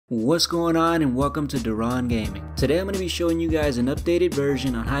What's going on, and welcome to Duron Gaming. Today I'm going to be showing you guys an updated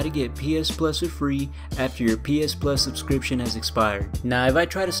version on how to get PS Plus for free after your PS Plus subscription has expired. Now if I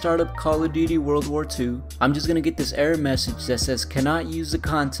try to start up Call of Duty World War II, I'm just going to get this error message that says cannot use the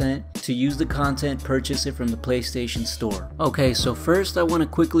content. To use the content, purchase it from the PlayStation Store. Okay, so first I want to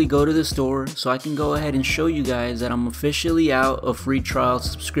quickly go to the store so I can go ahead and show you guys that I'm officially out of free trial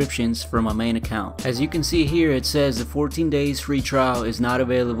subscriptions for my main account. As you can see here, it says the 14 days free trial is not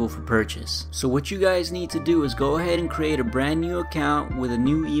available for purchase. So what you guys need to do is go ahead and create a brand new account with a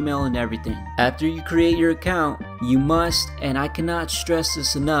new email and everything. After you create your account, you must, and I cannot stress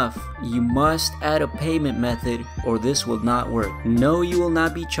this enough, you must add a payment method or this will not work. No, you will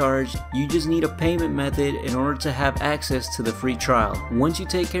not be charged. You just need a payment method in order to have access to the free trial. Once you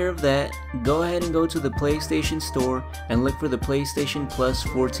take care of that, go ahead and go to the PlayStation Store and look for the PlayStation Plus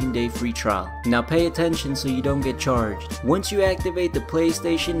 14-day free trial. Now pay attention so you don't get charged. Once you activate the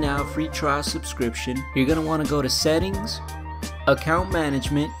PlayStation Now free trial subscription, you're going to want to go to Settings, Account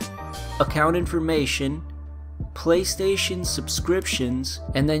Management, Account Information, PlayStation Subscriptions,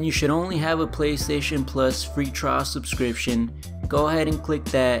 and then you should only have a PlayStation Plus free trial subscription. Go ahead and click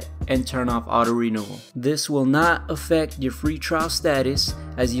that and turn off auto renewal. This will not affect your free trial status,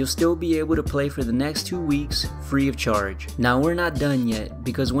 as you'll still be able to play for the next 2 weeks free of charge. Now we're not done yet,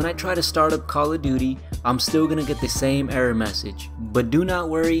 because when I try to start up Call of Duty, I'm still gonna get the same error message. But do not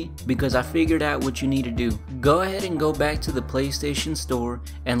worry, because I figured out what you need to do. Go ahead and go back to the PlayStation Store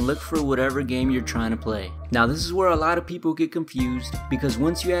and look for whatever game you're trying to play. Now this is where a lot of people get confused, because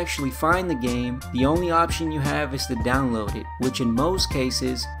once you actually find the game, the only option you have is to download it, which in most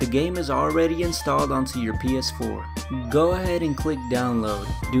cases, the game is already installed onto your PS4. Go ahead and click download.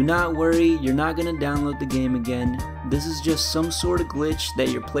 Do not worry, you're not gonna download the game again. This is just some sort of glitch that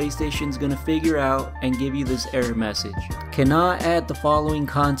your PlayStation's gonna figure out and give you this error message. Cannot add the following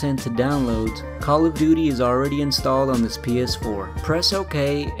content to downloads. Call of Duty is already installed on this PS4. Press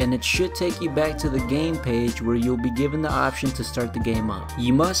OK and it should take you back to the game page where you'll be given the option to start the game up.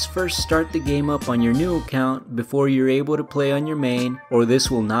 You must first start the game up on your new account before you're able to play on your main, or this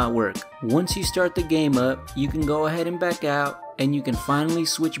will not work. Once you start the game up, you can go ahead and back out, and you can finally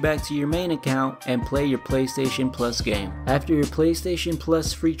switch back to your main account and play your PlayStation Plus game. After your PlayStation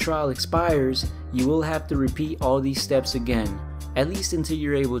Plus free trial expires, you will have to repeat all these steps again, at least until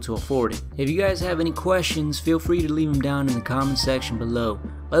you're able to afford it. If you guys have any questions, feel free to leave them down in the comment section below.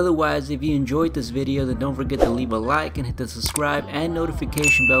 Otherwise, if you enjoyed this video, then don't forget to leave a like and hit the subscribe and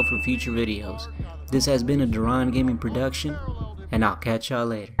notification bell for future videos. This has been a Duron Gaming production, and I'll catch y'all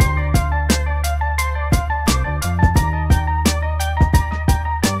later.